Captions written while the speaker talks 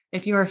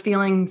If you are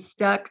feeling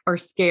stuck or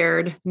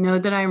scared, know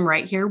that I'm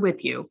right here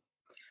with you,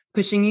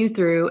 pushing you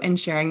through and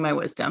sharing my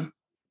wisdom.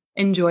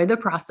 Enjoy the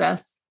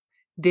process,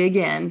 dig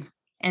in,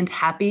 and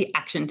happy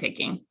action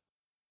taking.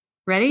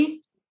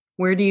 Ready?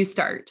 Where do you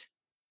start?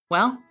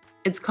 Well,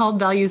 it's called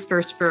Values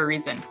First for a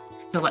reason,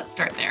 so let's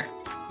start there.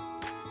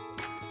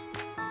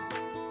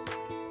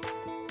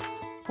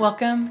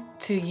 Welcome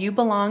to You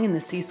Belong in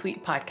the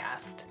C-Suite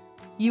podcast.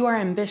 You are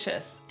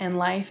ambitious in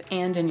life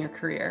and in your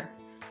career,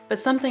 but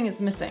something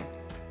is missing.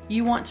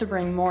 You want to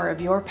bring more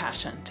of your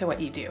passion to what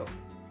you do.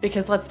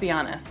 Because let's be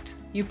honest,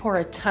 you pour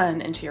a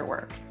ton into your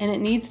work, and it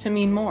needs to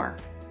mean more.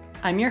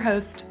 I'm your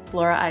host,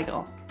 Laura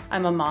Eigel.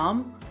 I'm a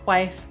mom,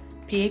 wife,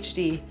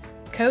 PhD,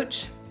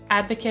 coach,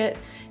 advocate,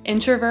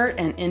 introvert,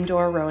 and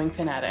indoor rowing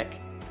fanatic.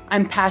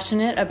 I'm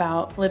passionate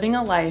about living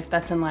a life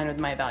that's in line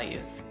with my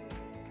values.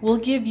 We'll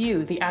give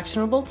you the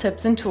actionable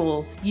tips and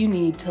tools you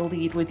need to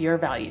lead with your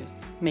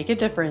values, make a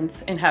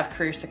difference, and have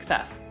career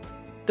success.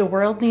 The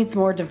world needs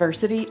more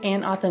diversity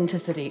and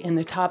authenticity in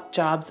the top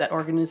jobs at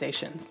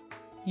organizations.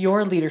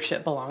 Your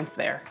leadership belongs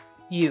there.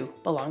 You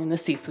belong in the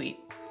C-Suite.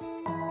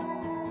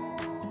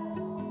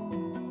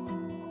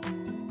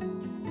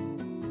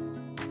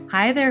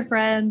 Hi there,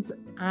 friends.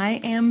 I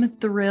am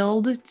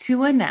thrilled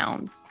to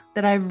announce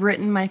that I've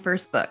written my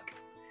first book.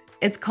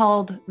 It's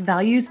called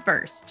Values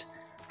First: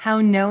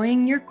 How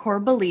Knowing Your Core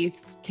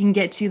Beliefs Can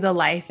Get You the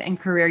Life and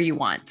Career You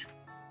Want.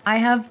 I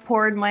have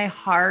poured my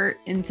heart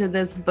into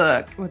this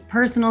book with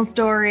personal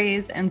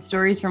stories and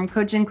stories from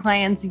coaching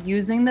clients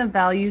using the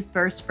Values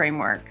First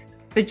framework.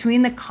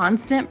 Between the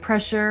constant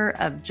pressure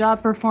of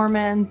job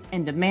performance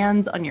and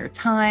demands on your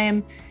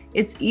time,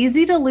 it's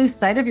easy to lose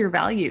sight of your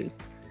values,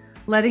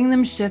 letting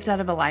them shift out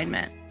of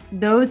alignment.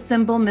 Those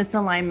simple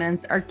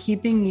misalignments are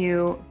keeping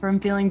you from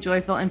feeling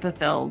joyful and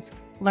fulfilled.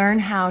 Learn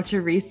how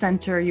to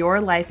recenter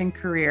your life and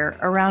career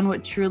around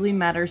what truly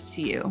matters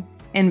to you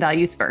in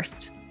Values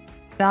First.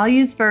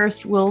 Values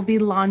First will be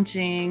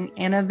launching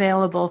and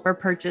available for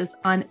purchase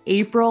on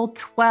April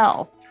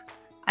 12th.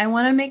 I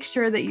want to make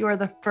sure that you are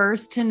the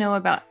first to know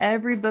about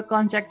every book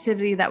launch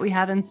activity that we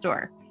have in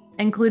store,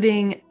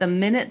 including the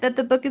minute that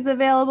the book is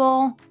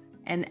available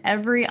and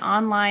every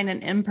online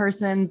and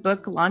in-person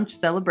book launch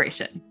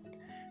celebration.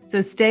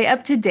 So stay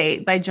up to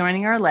date by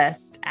joining our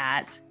list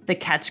at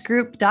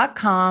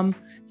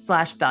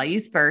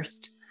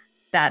thecatchgroup.com/valuesfirst.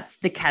 That's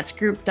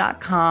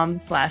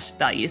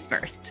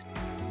thecatchgroup.com/valuesfirst.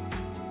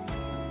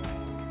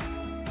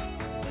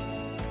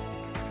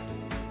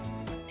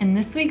 In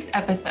this week's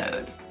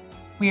episode,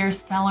 we are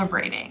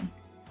celebrating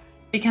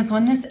because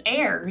when this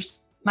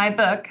airs, my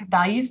book,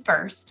 Values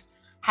First: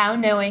 How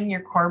Knowing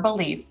Your Core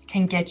Beliefs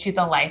Can Get You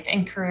the Life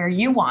and Career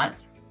You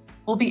Want,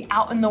 will be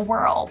out in the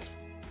world.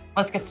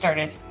 Let's get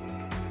started.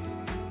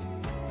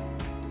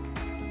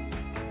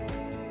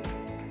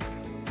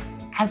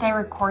 As I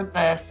record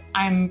this,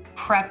 I'm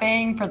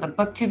prepping for the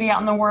book to be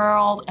out in the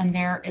world, and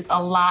there is a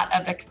lot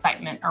of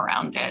excitement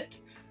around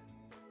it.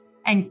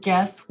 And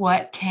guess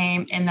what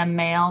came in the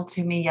mail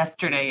to me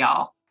yesterday,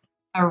 y'all?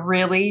 A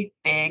really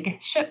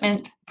big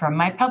shipment from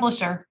my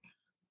publisher.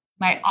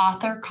 My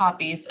author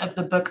copies of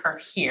the book are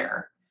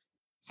here.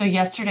 So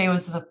yesterday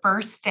was the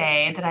first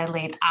day that I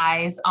laid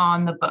eyes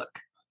on the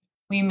book.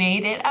 We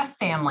made it a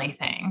family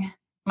thing.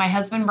 My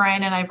husband,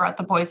 Brian, and I brought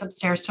the boys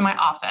upstairs to my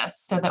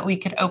office so that we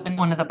could open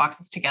one of the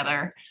boxes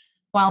together.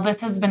 While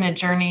this has been a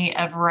journey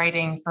of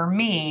writing for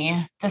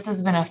me, this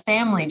has been a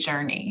family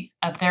journey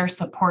of their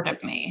support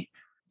of me.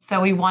 So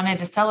we wanted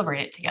to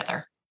celebrate it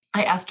together.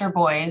 I asked our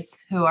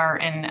boys, who are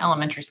in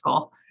elementary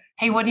school,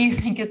 hey, what do you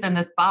think is in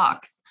this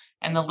box?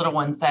 And the little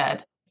one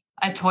said,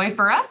 a toy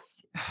for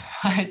us?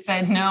 I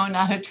said, no,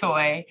 not a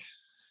toy.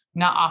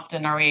 Not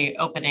often are we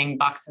opening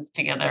boxes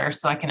together,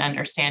 so I can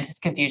understand his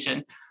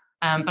confusion.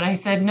 But I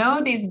said,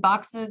 no, these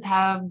boxes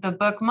have the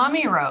book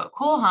Mommy wrote.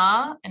 Cool,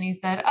 huh? And he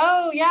said,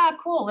 oh, yeah,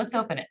 cool. Let's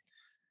open it.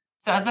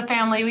 So as a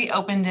family, we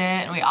opened it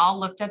and we all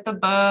looked at the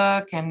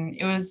book, and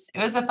it was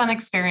a fun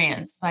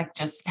experience, like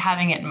just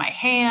having it in my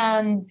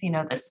hands,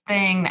 this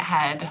thing that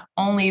had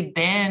only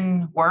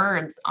been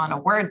words on a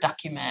Word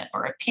document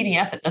or a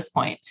PDF at this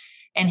point.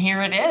 And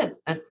here it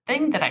is, this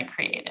thing that I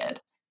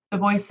created. The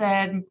boy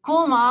said,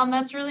 cool, Mom,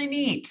 that's really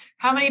neat.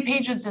 How many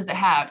pages does it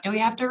have? Do we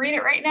have to read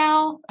it right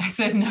now? I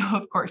said, no,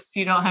 of course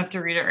you don't have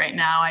to read it right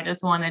now. I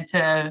just wanted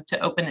to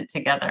open it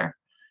together.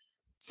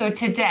 So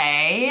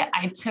today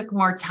I took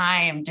more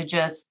time to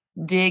just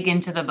dig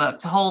into the book,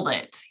 to hold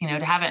it,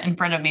 to have it in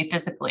front of me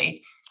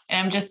physically. And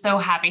I'm just so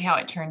happy how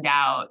it turned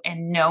out,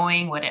 and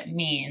knowing what it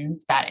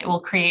means that it will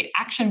create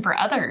action for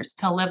others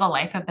to live a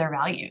life of their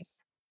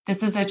values.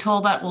 This is a tool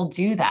that will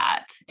do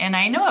that. And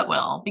I know it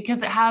will,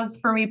 because it has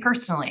for me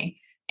personally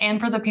and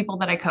for the people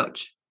that I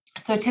coach.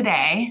 So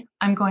today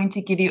I'm going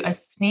to give you a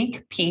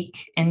sneak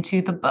peek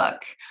into the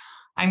book.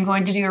 I'm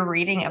going to do a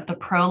reading of the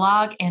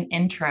prologue and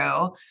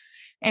intro.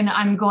 And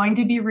I'm going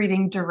to be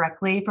reading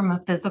directly from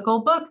a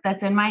physical book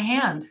that's in my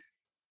hand.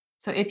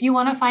 So if you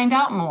want to find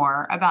out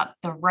more about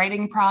the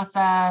writing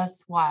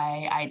process,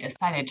 why I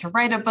decided to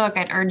write a book,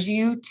 I'd urge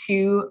you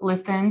to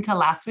listen to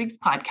last week's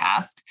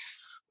podcast,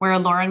 where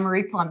Lauren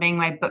Marie Plumbing,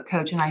 my book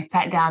coach, and I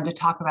sat down to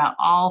talk about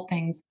all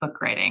things book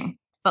writing.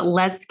 But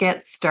let's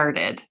get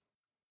started.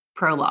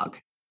 Prologue.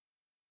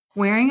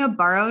 Wearing a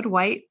borrowed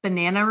white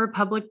Banana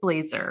Republic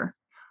blazer,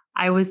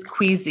 I was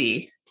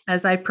queasy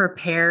as I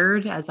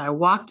prepared as I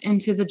walked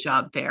into the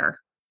job fair.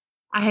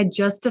 I had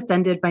just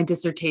defended my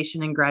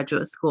dissertation in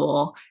graduate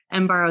school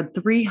and borrowed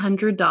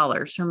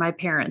 $300 from my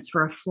parents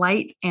for a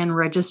flight and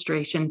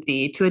registration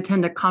fee to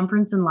attend a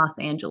conference in Los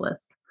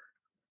Angeles.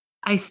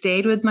 I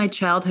stayed with my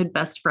childhood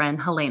best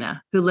friend,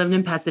 Helena, who lived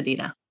in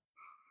Pasadena.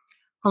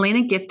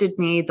 Helena gifted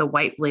me the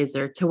white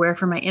blazer to wear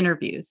for my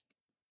interviews.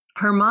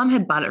 Her mom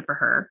had bought it for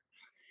her,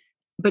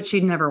 but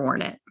she'd never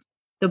worn it.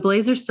 The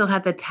blazer still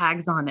had the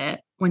tags on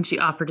it when she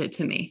offered it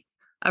to me,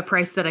 a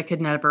price that I could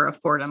never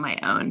afford on my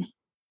own.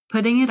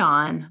 Putting it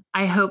on,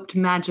 I hoped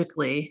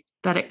magically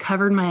that it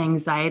covered my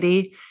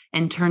anxiety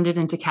and turned it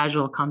into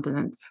casual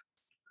confidence.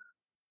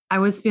 I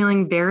was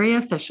feeling very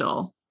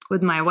official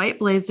with my white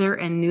blazer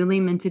and newly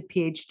minted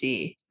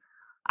PhD.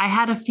 I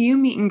had a few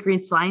meet and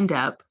greets lined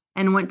up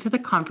and went to the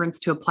conference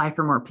to apply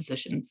for more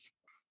positions.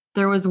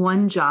 There was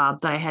one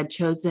job that I had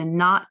chosen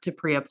not to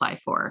pre-apply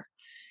for.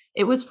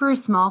 It was for a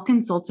small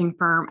consulting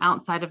firm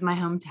outside of my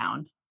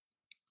hometown.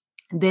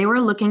 They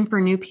were looking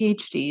for new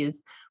PhDs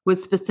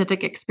with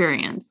specific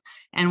experience,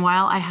 and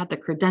while I had the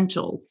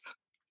credentials,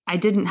 I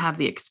didn't have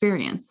the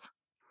experience.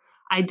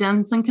 I'd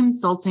done some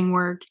consulting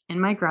work in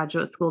my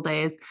graduate school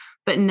days,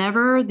 but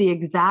never the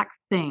exact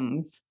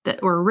things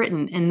that were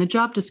written in the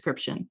job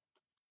description.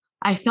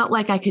 I felt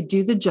like I could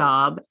do the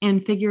job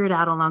and figure it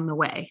out along the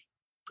way.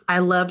 I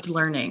loved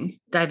learning,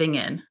 diving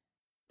in,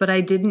 but I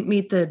didn't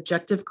meet the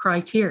objective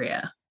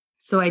criteria,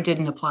 so I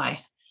didn't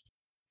apply.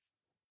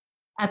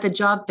 At the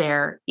job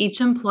fair,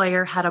 each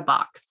employer had a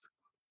box.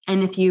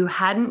 And if you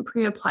hadn't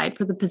pre-applied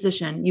for the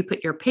position, you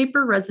put your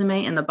paper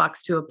resume in the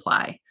box to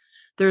apply.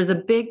 There was a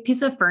big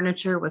piece of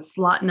furniture with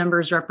slot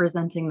numbers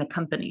representing the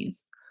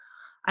companies.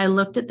 I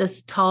looked at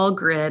this tall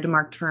grid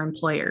marked for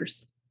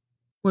employers.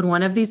 Would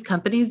one of these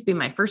companies be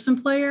my first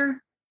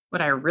employer?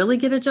 Would I really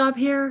get a job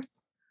here?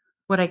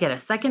 Would I get a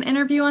second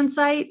interview on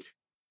site?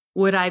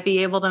 Would I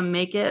be able to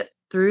make it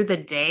through the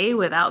day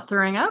without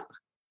throwing up?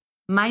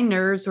 My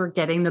nerves were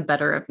getting the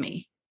better of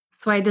me,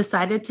 so I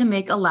decided to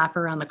make a lap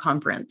around the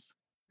conference.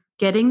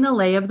 Getting the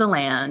lay of the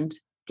land,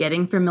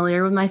 getting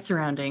familiar with my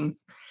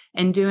surroundings,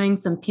 and doing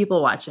some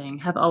people watching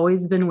have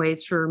always been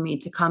ways for me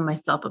to calm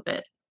myself a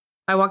bit.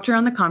 I walked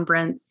around the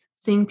conference,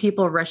 seeing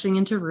people rushing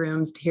into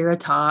rooms to hear a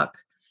talk,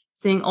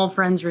 seeing old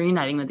friends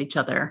reuniting with each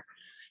other,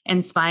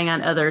 and spying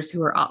on others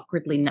who were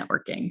awkwardly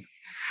networking.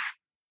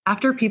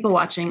 After people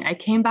watching, I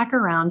came back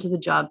around to the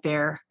job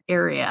fair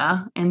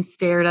area and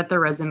stared at the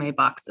resume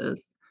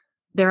boxes.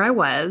 There I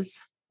was,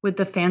 with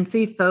the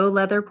fancy faux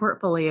leather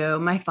portfolio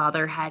my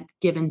father had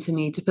given to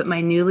me to put my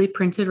newly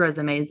printed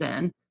resumes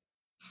in,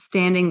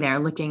 standing there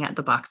looking at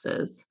the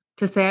boxes.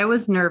 To say I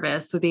was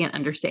nervous would be an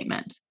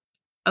understatement.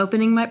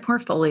 Opening my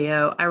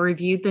portfolio, I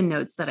reviewed the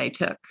notes that I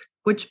took.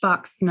 Which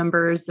box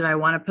numbers did I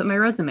want to put my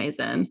resumes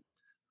in?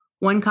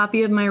 One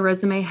copy of my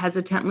resume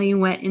hesitantly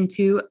went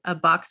into a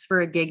box for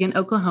a gig in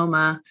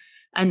Oklahoma,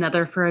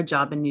 another for a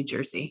job in New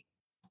Jersey.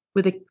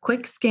 With a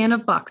quick scan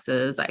of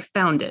boxes, I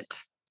found it.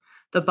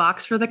 The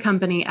box for the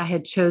company I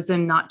had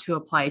chosen not to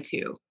apply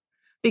to.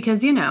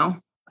 Because,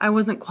 I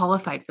wasn't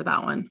qualified for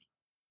that one.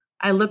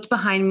 I looked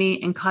behind me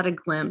and caught a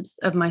glimpse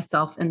of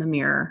myself in the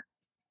mirror.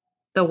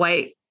 The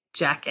white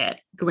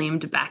jacket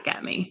gleamed back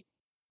at me.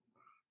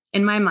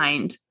 In my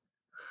mind,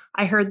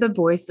 I heard the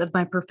voice of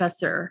my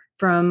professor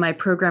from my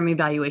program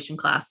evaluation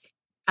class.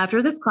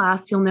 After this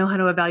class, you'll know how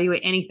to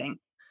evaluate anything.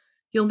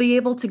 You'll be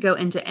able to go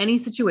into any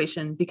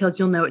situation because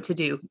you'll know what to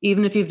do,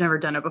 even if you've never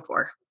done it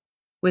before.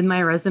 With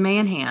my resume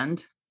in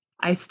hand,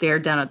 I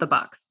stared down at the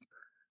box.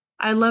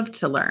 I loved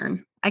to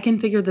learn. I can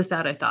figure this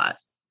out, I thought.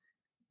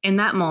 In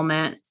that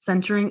moment,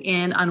 centering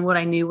in on what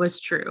I knew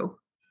was true,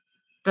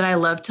 that I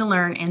loved to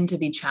learn and to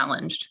be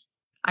challenged.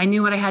 I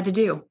knew what I had to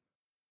do.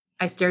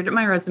 I stared at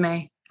my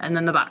resume and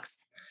then the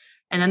box,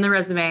 and then the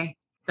resume,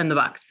 then the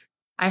box.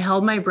 I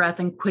held my breath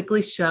and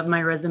quickly shoved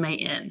my resume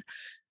in.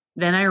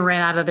 Then I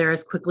ran out of there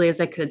as quickly as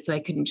I could so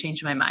I couldn't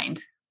change my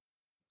mind.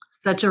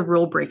 Such a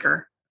rule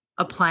breaker,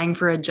 applying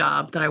for a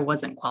job that I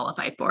wasn't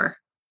qualified for.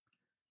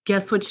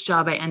 Guess which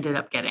job I ended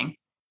up getting?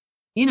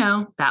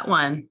 That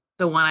one,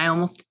 the one I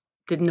almost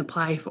didn't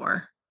apply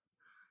for.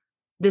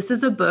 This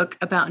is a book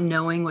about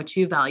knowing what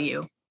you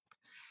value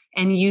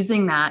and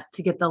using that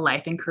to get the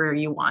life and career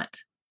you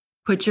want.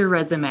 Put your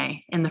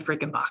resume in the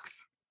freaking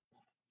box.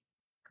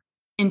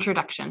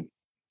 Introduction.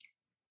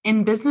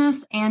 In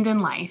business and in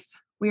life,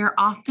 we are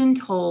often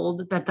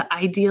told that the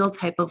ideal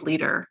type of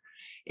leader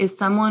is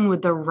someone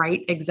with the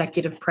right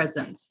executive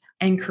presence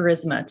and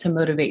charisma to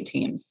motivate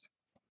teams.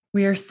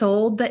 We are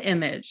sold the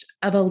image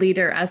of a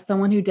leader as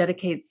someone who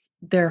dedicates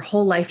their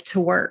whole life to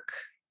work,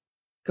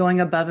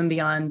 going above and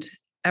beyond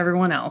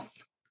everyone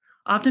else,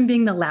 often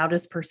being the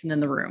loudest person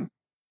in the room.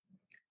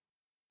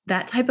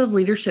 That type of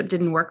leadership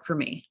didn't work for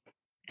me,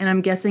 and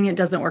I'm guessing it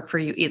doesn't work for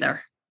you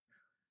either.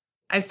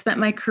 I've spent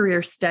my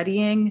career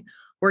studying,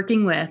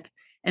 working with,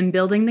 and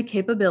building the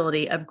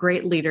capability of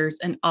great leaders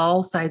in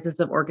all sizes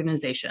of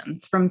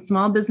organizations, from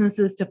small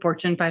businesses to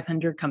Fortune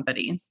 500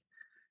 companies.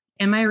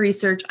 In my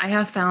research, I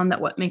have found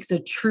that what makes a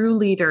true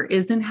leader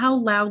isn't how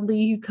loudly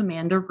you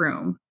command a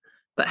room,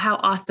 but how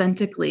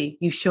authentically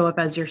you show up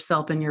as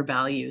yourself and your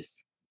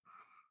values.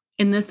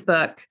 In this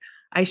book,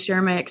 I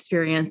share my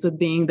experience with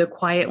being the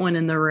quiet one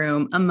in the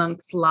room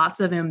amongst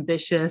lots of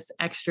ambitious,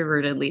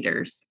 extroverted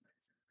leaders.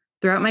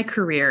 Throughout my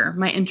career,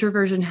 my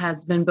introversion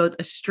has been both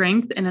a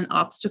strength and an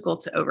obstacle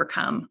to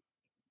overcome.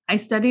 I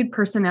studied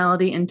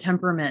personality and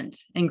temperament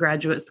in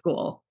graduate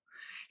school.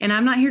 And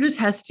I'm not here to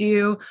test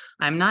you.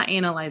 I'm not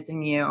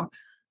analyzing you.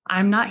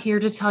 I'm not here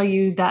to tell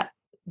you that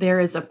there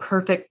is a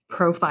perfect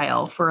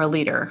profile for a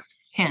leader.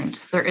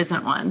 Hint, there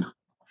isn't one.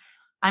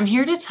 I'm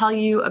here to tell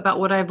you about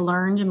what I've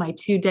learned in my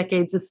 2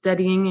 decades of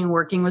studying and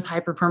working with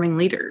high-performing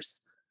leaders.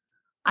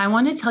 I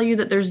want to tell you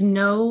that there's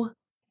no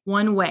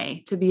one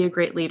way to be a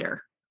great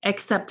leader,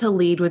 except to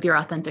lead with your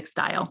authentic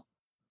style.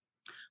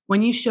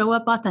 When you show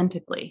up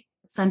authentically,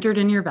 centered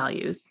in your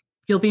values,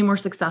 you'll be more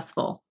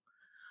successful.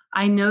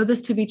 I know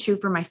this to be true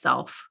for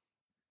myself.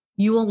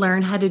 You will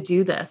learn how to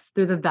do this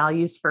through the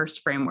Values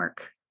First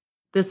framework.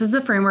 This is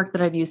the framework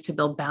that I've used to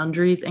build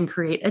boundaries and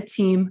create a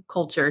team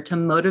culture to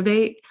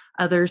motivate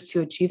others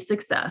to achieve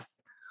success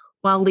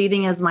while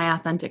leading as my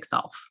authentic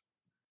self.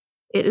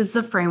 It is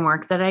the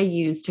framework that I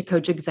use to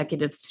coach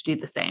executives to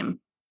do the same.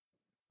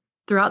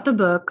 Throughout the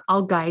book,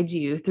 I'll guide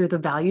you through the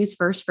Values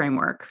First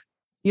framework.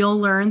 You'll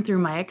learn through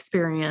my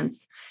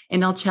experience,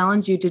 and I'll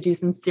challenge you to do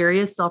some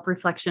serious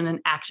self-reflection and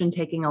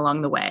action-taking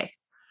along the way.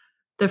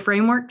 The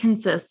framework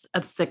consists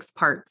of 6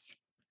 parts.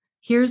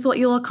 Here's what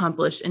you'll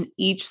accomplish in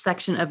each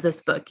section of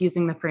this book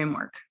using the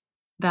framework.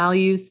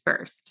 Values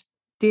first.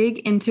 Dig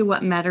into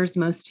what matters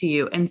most to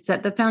you and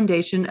set the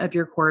foundation of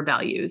your core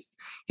values.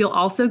 You'll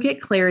also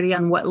get clarity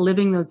on what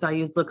living those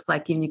values looks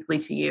like uniquely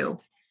to you.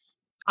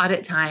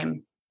 Audit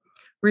time.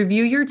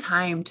 Review your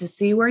time to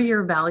see where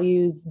your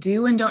values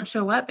do and don't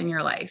show up in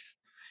your life,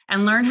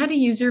 and learn how to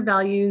use your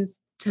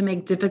values to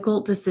make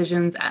difficult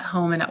decisions at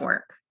home and at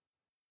work.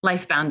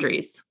 Life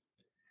boundaries.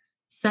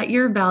 Set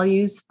your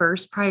values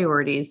first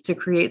priorities to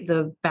create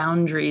the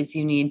boundaries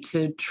you need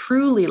to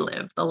truly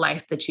live the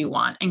life that you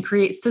want and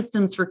create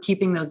systems for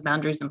keeping those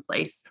boundaries in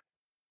place.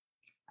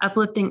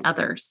 Uplifting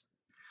others.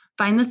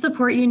 Find the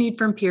support you need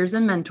from peers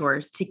and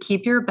mentors to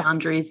keep your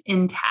boundaries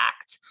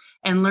intact,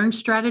 and learn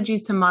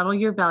strategies to model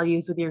your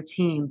values with your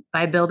team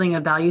by building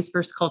a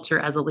values-first culture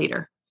as a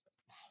leader.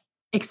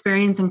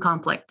 Experiencing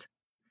conflict.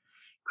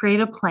 Create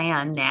a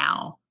plan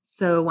now,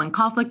 so when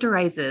conflict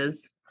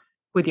arises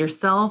with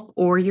yourself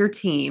or your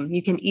team,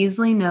 you can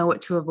easily know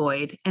what to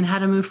avoid and how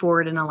to move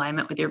forward in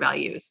alignment with your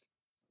values.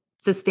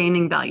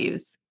 Sustaining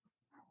values.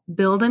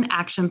 Build an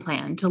action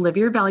plan to live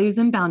your values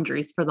and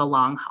boundaries for the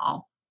long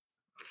haul.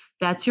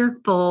 That's your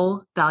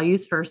full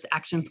values-first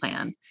action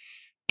plan,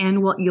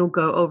 and what you'll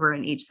go over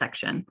in each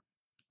section.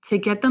 To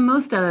get the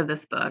most out of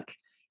this book,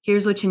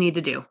 here's what you need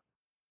to do.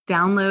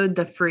 Download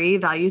the free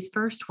Values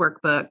First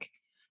workbook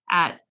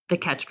at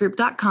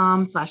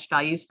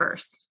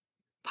thecatchgroup.com/valuesfirst.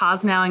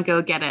 Pause now and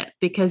go get it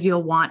because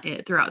you'll want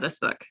it throughout this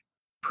book.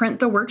 Print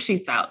the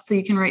worksheets out so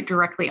you can write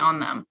directly on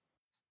them.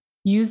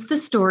 Use the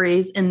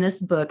stories in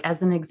this book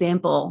as an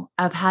example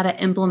of how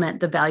to implement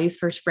the Values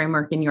First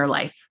framework in your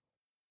life.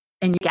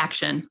 And take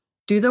action.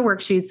 Do the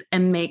worksheets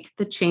and make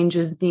the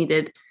changes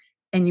needed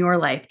in your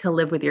life to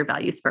live with your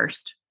values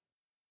first.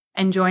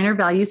 And join our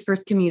Values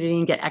First community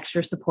and get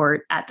extra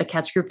support at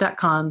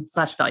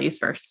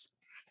thecatchgroup.com/valuesfirst.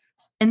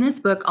 In this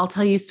book, I'll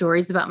tell you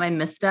stories about my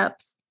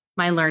missteps,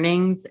 my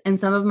learnings, and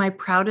some of my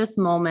proudest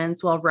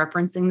moments while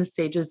referencing the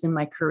stages in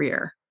my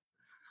career.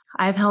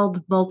 I've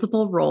held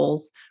multiple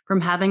roles, from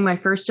having my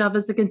first job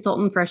as a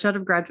consultant fresh out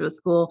of graduate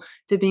school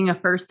to being a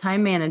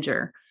first-time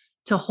manager,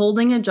 to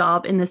holding a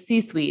job in the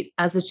C-suite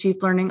as a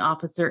chief learning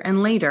officer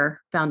and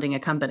later founding a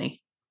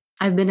company.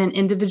 I've been an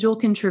individual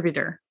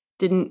contributor,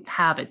 didn't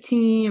have a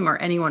team or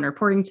anyone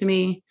reporting to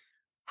me,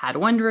 had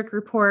one direct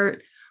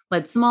report,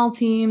 led small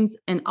teams,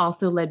 and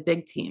also led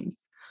big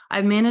teams.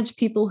 I've managed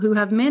people who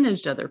have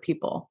managed other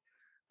people.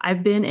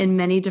 I've been in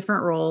many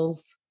different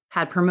roles,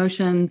 had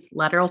promotions,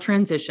 lateral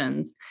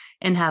transitions,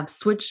 and have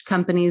switched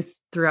companies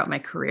throughout my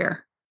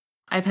career.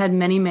 I've had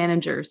many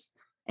managers,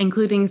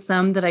 including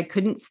some that I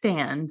couldn't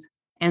stand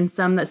and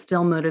some that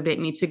still motivate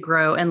me to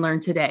grow and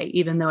learn today,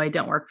 even though I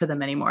don't work for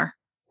them anymore.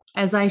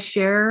 As I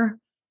share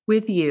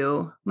with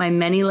you my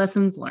many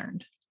lessons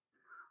learned,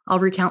 I'll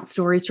recount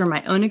stories from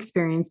my own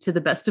experience to the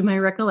best of my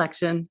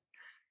recollection.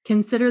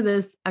 Consider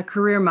this a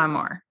career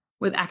memoir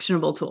with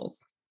actionable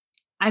tools.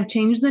 I've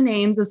changed the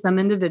names of some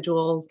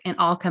individuals and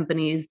all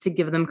companies to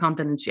give them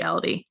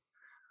confidentiality.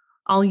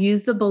 I'll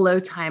use the below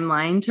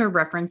timeline to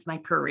reference my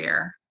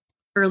career.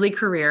 Early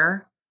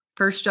career,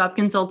 first job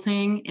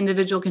consulting,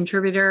 individual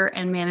contributor,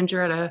 and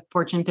manager at a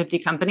Fortune 50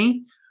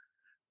 company.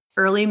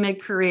 Early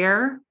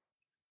mid-career,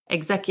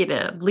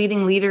 executive,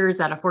 leading leaders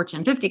at a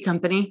Fortune 50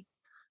 company.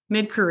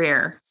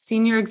 Mid-career,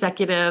 senior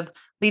executive,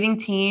 leading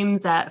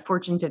teams at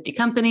Fortune 50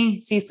 company,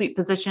 C-suite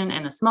position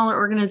in a smaller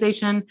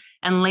organization,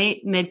 and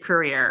late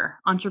mid-career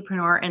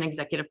entrepreneur and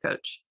executive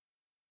coach.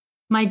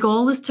 My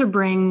goal is to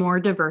bring more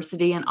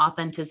diversity and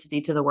authenticity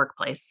to the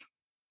workplace.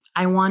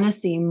 I want to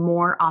see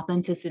more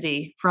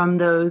authenticity from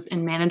those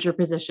in manager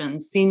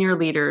positions, senior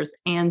leaders,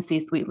 and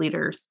C-suite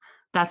leaders.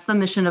 That's the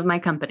mission of my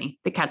company,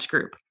 The Catch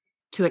Group,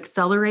 to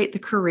accelerate the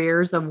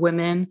careers of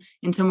women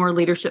into more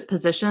leadership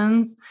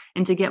positions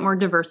and to get more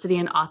diversity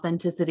and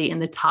authenticity in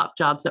the top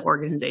jobs at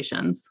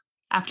organizations.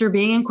 After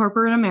being in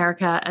corporate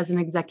America as an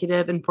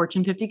executive in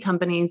Fortune 50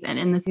 companies and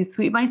in the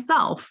C-suite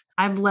myself,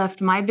 I've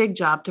left my big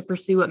job to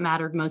pursue what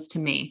mattered most to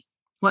me.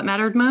 What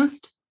mattered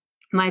most?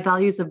 My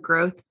values of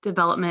growth,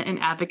 development, and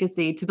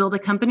advocacy to build a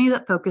company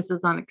that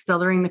focuses on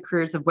accelerating the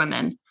careers of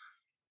women.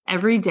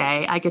 Every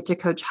day, I get to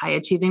coach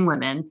high-achieving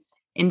women,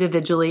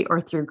 individually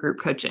or through group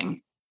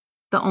coaching.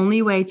 The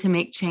only way to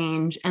make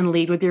change and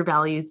lead with your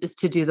values is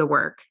to do the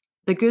work.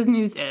 The good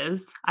news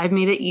is I've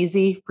made it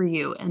easy for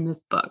you in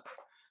this book,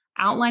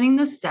 outlining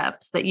the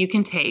steps that you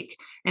can take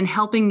and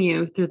helping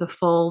you through the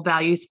full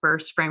Values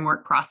First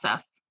framework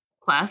process.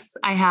 Plus,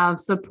 I have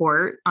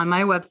support on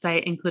my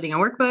website, including a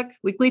workbook,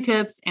 weekly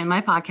tips, and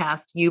my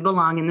podcast, You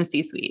Belong in the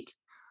C-Suite.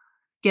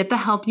 Get the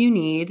help you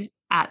need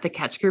at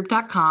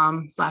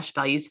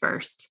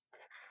thecatchgroup.com/valuesfirst.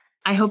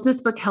 I hope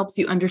this book helps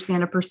you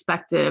understand a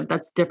perspective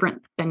that's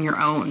different than your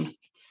own.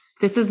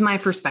 This is my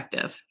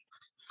perspective.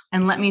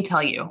 And let me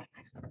tell you,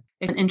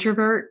 as an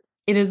introvert,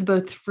 it is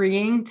both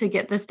freeing to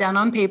get this down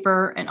on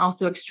paper and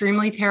also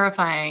extremely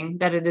terrifying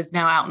that it is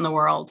now out in the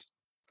world.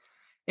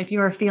 If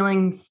you are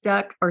feeling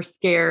stuck or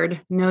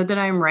scared, know that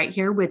I'm right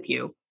here with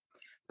you,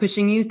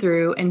 pushing you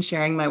through and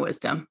sharing my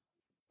wisdom.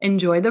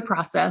 Enjoy the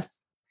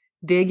process,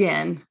 dig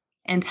in,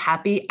 and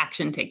happy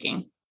action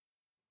taking.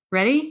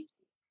 Ready?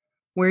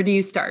 Where do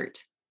you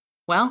start?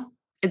 Well,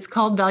 it's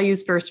called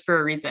Values First for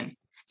a reason.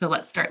 So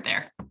let's start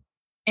there.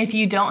 If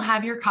you don't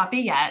have your copy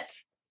yet,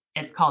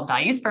 it's called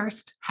Values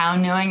First, How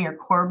Knowing Your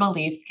Core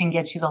Beliefs Can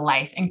Get You the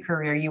Life and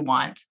Career You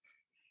Want.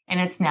 And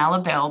it's now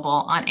available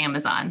on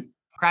Amazon.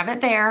 Grab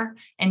it there,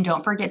 and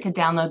don't forget to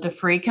download the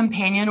free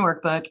companion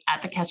workbook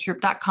at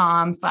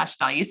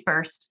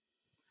thecatchgroup.com/valuesfirst.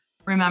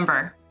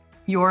 Remember,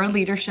 your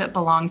leadership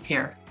belongs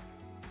here.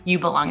 You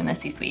belong in the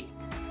C-suite.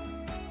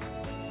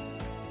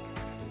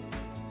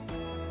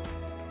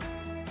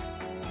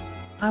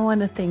 I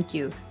want to thank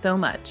you so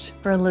much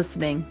for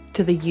listening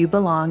to the You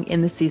Belong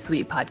in the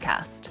C-Suite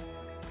podcast.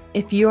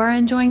 If you are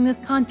enjoying this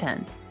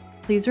content,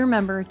 please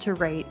remember to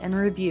rate and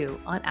review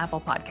on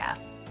Apple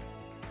Podcasts.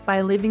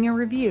 By leaving a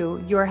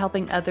review, you are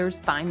helping others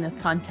find this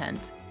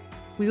content.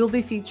 We will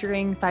be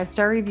featuring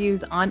 5-star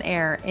reviews on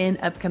air in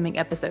upcoming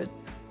episodes.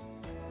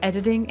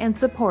 Editing and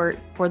support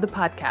for the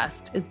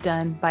podcast is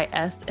done by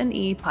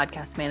S&E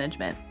Podcast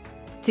Management.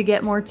 To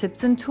get more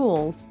tips and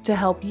tools to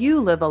help you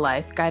live a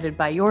life guided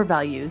by your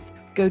values,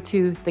 go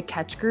to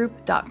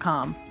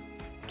thecatchgroup.com.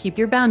 Keep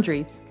your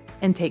boundaries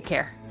and take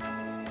care.